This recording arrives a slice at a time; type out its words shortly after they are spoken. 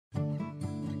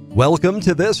Welcome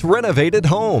to this renovated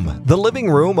home. The living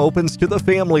room opens to the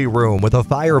family room with a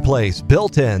fireplace,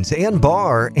 built-ins, and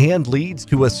bar, and leads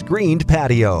to a screened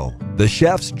patio. The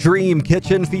chef's dream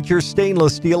kitchen features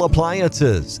stainless steel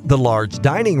appliances. The large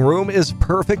dining room is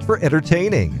perfect for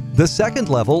entertaining. The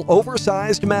second-level,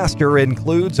 oversized master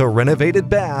includes a renovated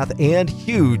bath and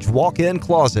huge walk-in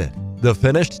closet. The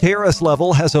finished terrace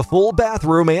level has a full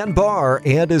bathroom and bar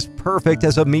and is perfect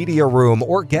as a media room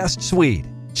or guest suite.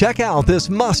 Check out this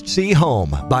must-see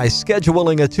home by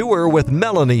scheduling a tour with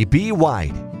Melanie B.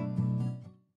 White.